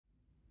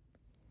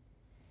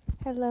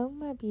Hello,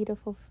 my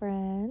beautiful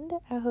friend.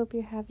 I hope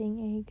you're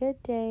having a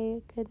good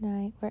day, good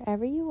night,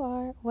 wherever you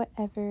are,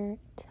 whatever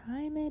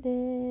time it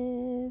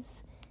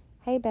is.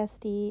 Hey,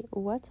 bestie,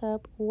 what's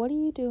up? What are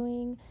you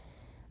doing?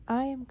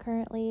 I am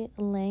currently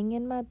laying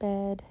in my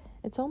bed.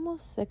 It's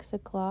almost 6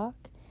 o'clock,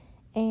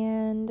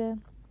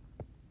 and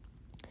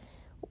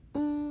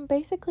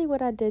basically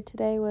what I did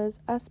today was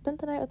I spent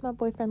the night with my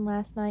boyfriend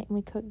last night, and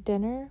we cooked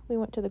dinner. We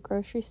went to the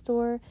grocery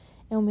store,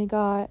 and we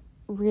got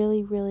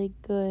really, really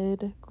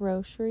good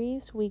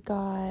groceries. We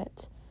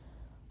got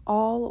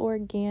all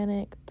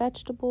organic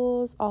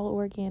vegetables, all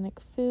organic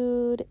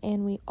food,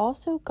 and we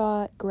also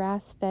got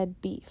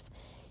grass-fed beef.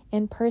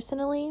 And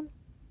personally,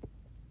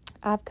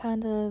 I've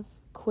kind of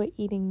quit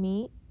eating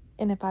meat,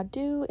 and if I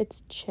do,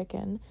 it's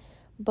chicken.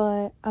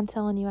 But I'm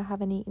telling you, I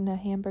haven't eaten a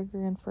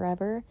hamburger in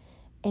forever,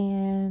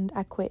 and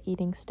I quit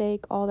eating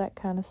steak, all that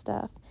kind of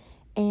stuff.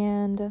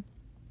 And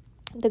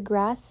the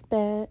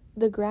grass-fed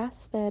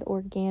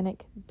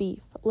organic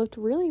beef looked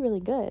really, really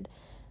good.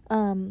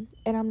 And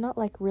I'm not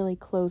like really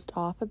closed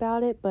off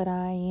about it, but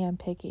I am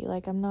picky.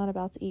 Like, I'm not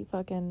about to eat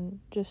fucking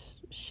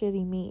just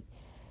shitty meat.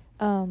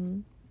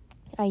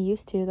 I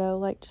used to though,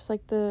 like just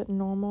like the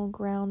normal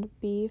ground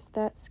beef.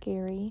 That's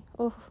scary.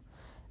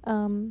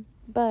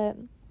 But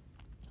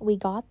we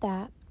got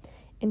that,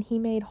 and he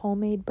made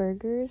homemade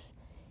burgers,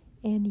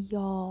 and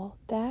y'all,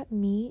 that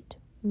meat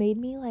made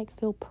me like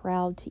feel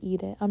proud to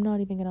eat it. I'm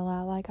not even gonna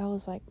lie. Like, I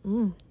was like,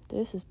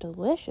 this is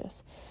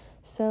delicious.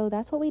 So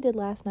that's what we did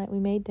last night. We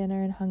made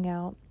dinner and hung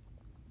out.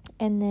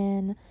 And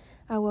then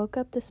I woke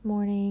up this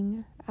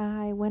morning.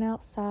 I went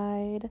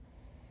outside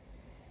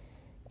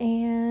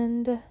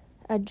and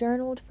I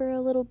journaled for a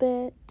little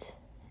bit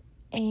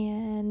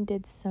and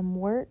did some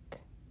work.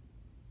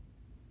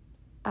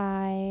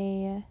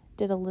 I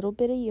did a little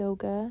bit of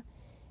yoga,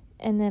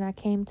 and then I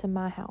came to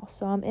my house.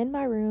 So I'm in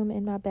my room,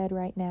 in my bed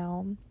right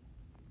now,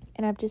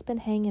 and I've just been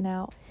hanging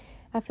out.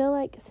 I feel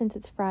like since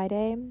it's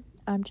Friday,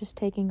 I'm just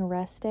taking a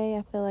rest day.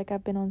 I feel like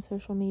I've been on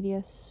social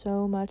media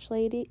so much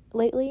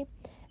lately,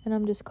 and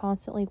I'm just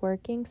constantly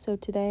working. So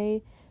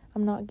today,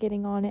 I'm not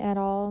getting on it at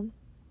all,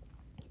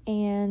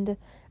 and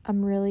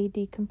I'm really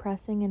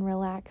decompressing and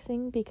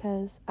relaxing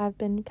because I've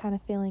been kind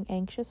of feeling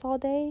anxious all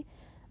day,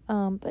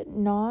 but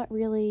not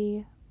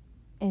really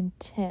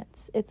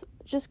intense. It's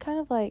just kind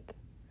of like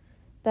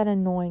that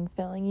annoying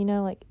feeling,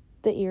 like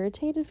the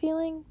irritated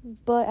feeling,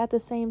 but at the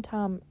same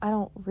time, I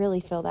don't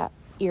really feel that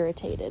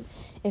irritated,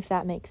 if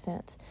that makes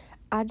sense.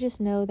 I just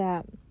know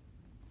that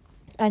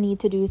I need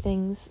to do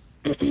things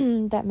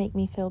that make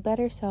me feel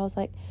better. So I was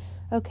like,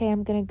 okay,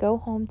 I'm gonna go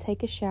home,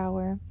 take a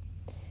shower,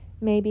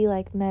 maybe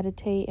like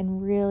meditate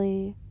and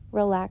really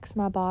relax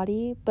my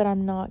body, but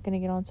I'm not gonna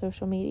get on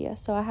social media.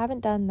 So I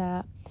haven't done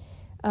that,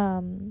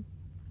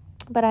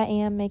 but I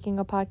am making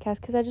a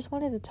podcast because I just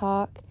wanted to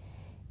talk.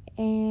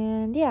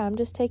 And yeah, I'm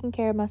just taking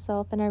care of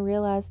myself, and I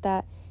realized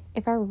that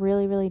if I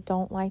really, really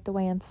don't like the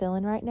way I'm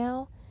feeling right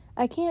now,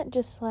 I can't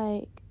just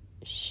like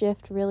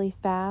shift really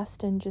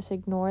fast and just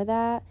ignore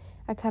that.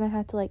 I kind of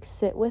have to like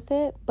sit with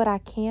it, but I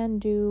can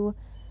do...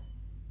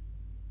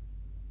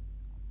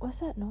 What's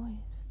that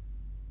noise?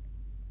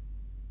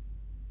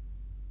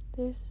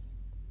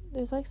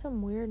 There's like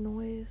some weird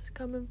noise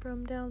coming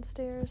from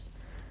downstairs.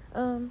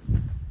 I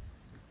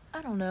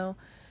don't know.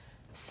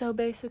 So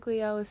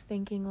basically, I was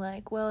thinking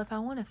like, well, if I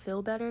want to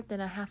feel better, then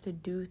I have to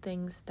do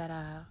things that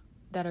are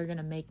going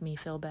to make me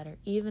feel better,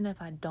 even if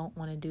I don't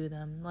want to do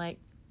them. Like,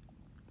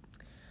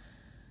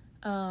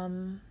 I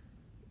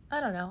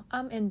don't know.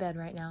 I'm in bed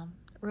right now,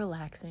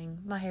 relaxing.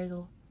 My hair's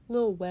a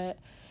little wet.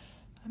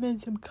 I'm in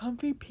some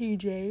comfy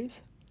PJs.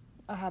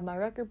 I have my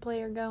record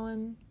player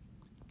going.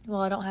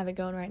 Well, I don't have it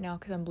going right now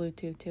because I'm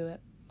Bluetooth to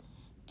it.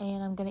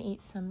 And I'm going to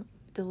eat some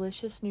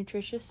delicious,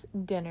 nutritious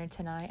dinner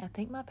tonight. I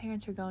think my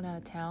parents are going out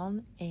of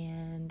town,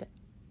 and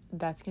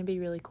that's going to be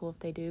really cool if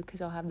they do, because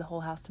I'll have the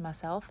whole house to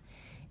myself.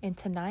 And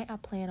tonight I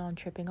plan on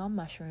tripping on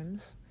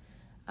mushrooms.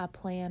 I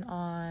plan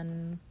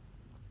on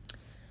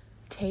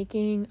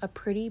taking a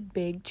pretty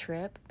big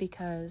trip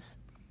because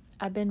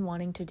I've been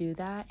wanting to do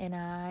that, and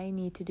I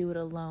need to do it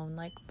alone,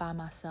 like by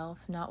myself,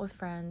 not with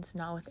friends,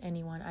 not with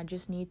anyone. I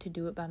just need to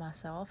do it by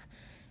myself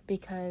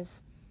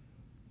because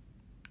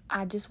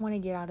I just want to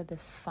get out of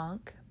this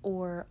funk.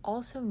 Or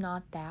also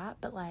not that,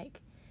 but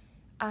like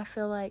I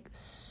feel like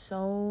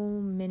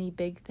so many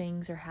big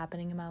things are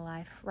happening in my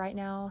life right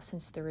now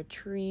since the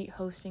retreat,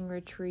 hosting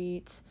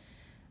retreats,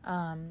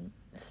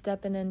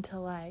 stepping into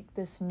like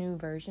this new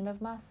version of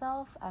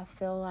myself. I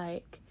feel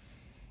like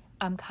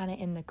I'm kind of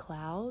in the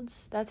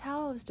clouds. That's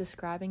how I was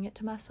describing it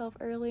to myself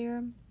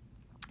earlier,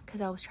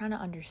 because I was trying to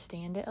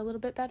understand it a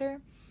little bit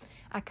better.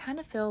 I kind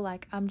of feel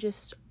like I'm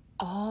just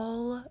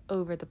all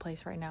over the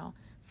place right now,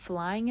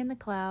 flying in the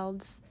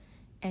clouds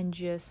and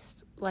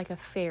just like a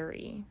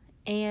fairy.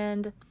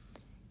 And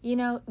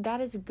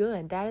that is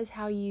good. That is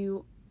how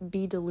you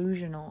be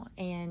delusional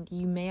and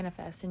you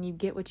manifest and you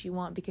get what you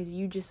want, because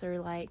you just are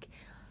like,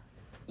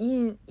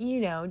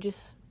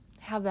 just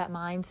have that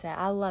mindset.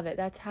 I love it.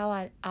 That's how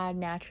I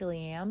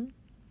naturally am.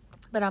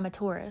 But I'm a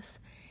Taurus,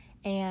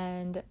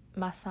 and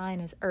my sign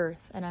is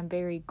earth, and I'm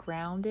very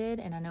grounded,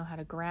 and I know how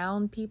to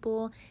ground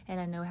people, and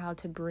I know how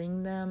to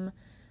bring them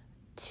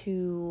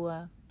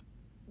to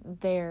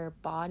their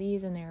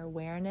bodies and their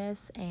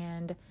awareness,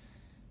 and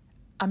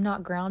I'm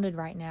not grounded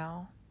right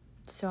now.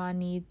 So I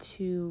need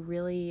to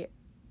really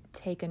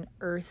take an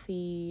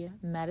earthy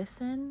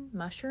medicine,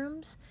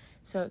 mushrooms,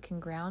 so it can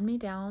ground me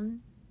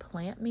down,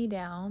 plant me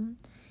down,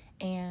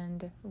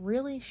 and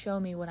really show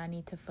me what I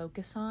need to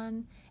focus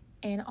on.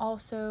 And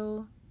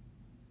also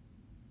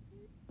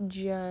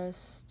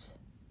just,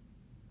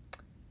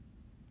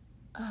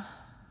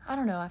 I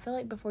don't know, I feel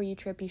like before you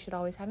trip, you should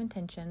always have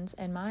intentions.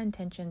 And my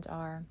intentions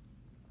are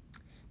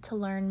to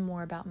learn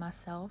more about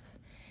myself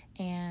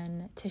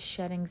and to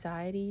shed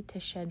anxiety, to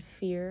shed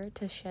fear,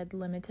 to shed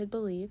limited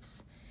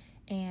beliefs,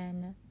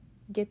 and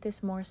get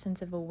this more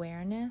sense of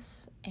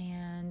awareness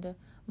and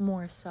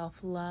more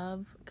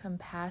self-love,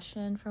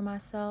 compassion for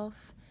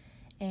myself,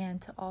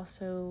 and to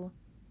also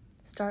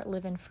start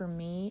living for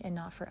me and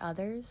not for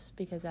others,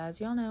 because as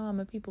y'all know, I'm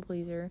a people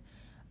pleaser,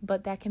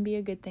 but that can be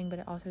a good thing, but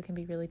it also can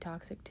be really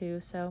toxic too.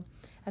 So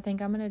I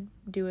think I'm gonna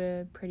do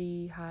a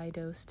pretty high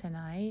dose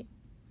tonight.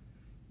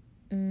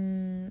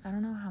 I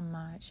don't know how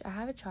much. I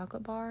have a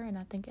chocolate bar, and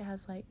I think it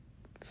has like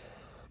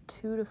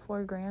 2 to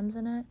 4 grams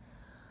in it.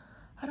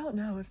 I don't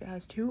know if it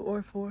has 2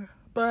 or 4,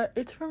 but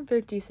it's from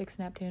 56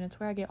 Neptune. It's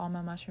where I get all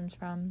my mushrooms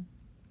from.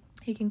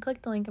 You can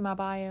click the link in my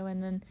bio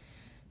and then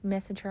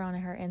message her on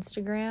her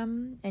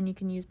Instagram, and you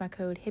can use my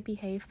code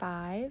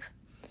HippieHey5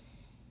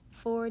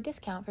 for a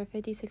discount for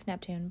 56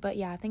 Neptune. But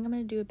yeah, I think I'm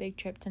going to do a big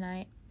trip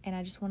tonight, and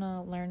I just want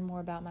to learn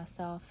more about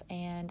myself,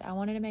 and I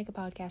wanted to make a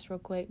podcast real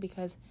quick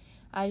because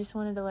I just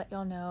wanted to let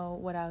y'all know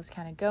what I was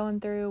kind of going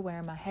through,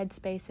 where my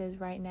headspace is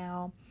right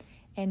now.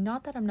 And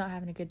not that I'm not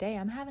having a good day,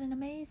 I'm having an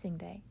amazing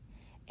day.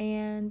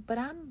 But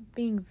I'm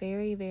being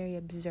very, very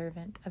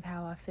observant of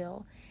how I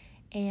feel.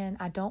 And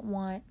I don't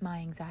want my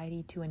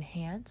anxiety to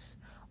enhance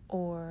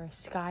or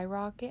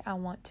skyrocket. I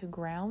want to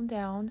ground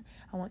down.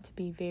 I want to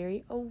be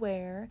very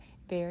aware,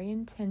 very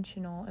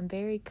intentional, and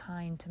very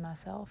kind to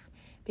myself.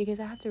 Because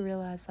I have to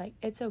realize, like,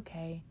 it's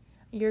okay.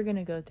 You're going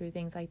to go through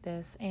things like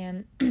this.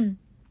 And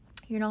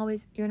you're not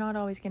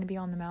always going to be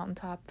on the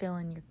mountaintop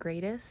feeling your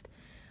greatest.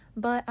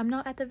 But I'm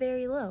not at the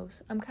very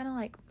lows. I'm kind of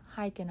like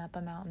hiking up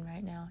a mountain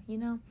right now, you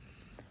know?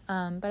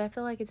 But I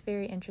feel like it's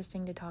very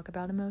interesting to talk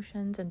about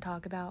emotions and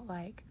talk about,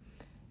 like,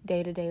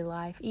 day-to-day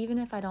life. Even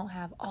if I don't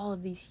have all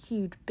of these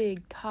huge,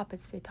 big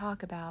topics to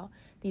talk about,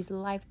 these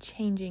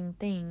life-changing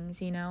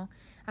things, you know?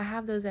 I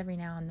have those every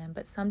now and then,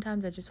 but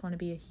sometimes I just want to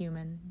be a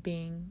human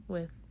being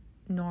with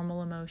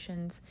normal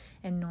emotions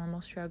and normal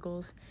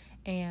struggles.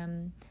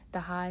 And the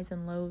highs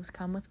and lows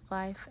come with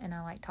life, and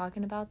I like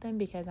talking about them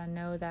because I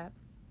know that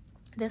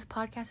this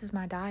podcast is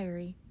my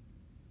diary.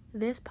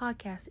 This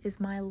podcast is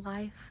my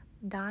life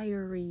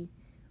diary,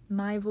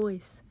 my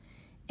voice.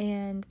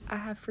 And I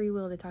have free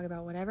will to talk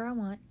about whatever I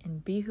want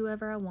and be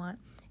whoever I want.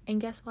 And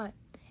guess what?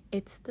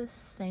 It's the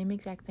same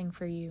exact thing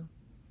for you.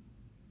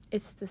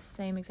 It's the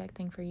same exact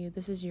thing for you.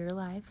 This is your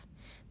life.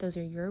 Those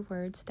are your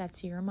words.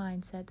 That's your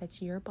mindset.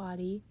 That's your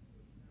body.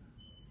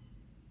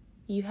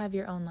 You have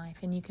your own life,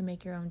 and you can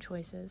make your own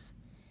choices.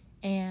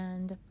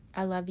 And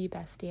I love you,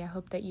 bestie. I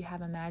hope that you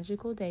have a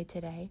magical day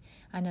today.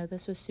 I know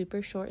this was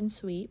super short and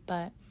sweet,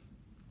 but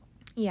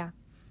yeah.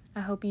 I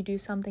hope you do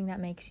something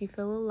that makes you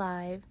feel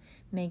alive,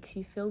 makes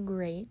you feel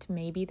great.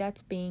 Maybe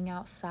that's being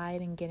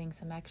outside and getting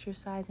some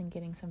exercise and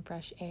getting some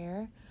fresh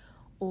air,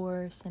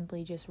 or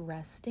simply just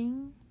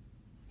resting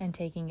and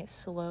taking it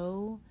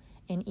slow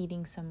and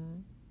eating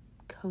some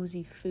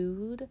cozy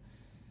food.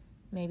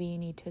 Maybe you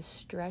need to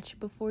stretch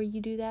before you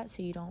do that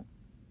so you don't,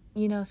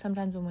 you know,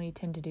 sometimes when we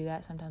tend to do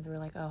that, sometimes we're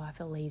like, oh, I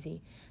feel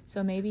lazy.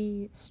 So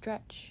maybe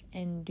stretch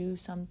and do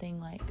something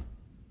like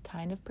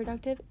kind of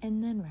productive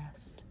and then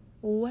rest.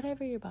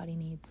 Whatever your body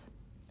needs.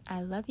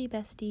 I love you,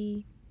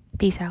 bestie.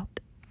 Peace out.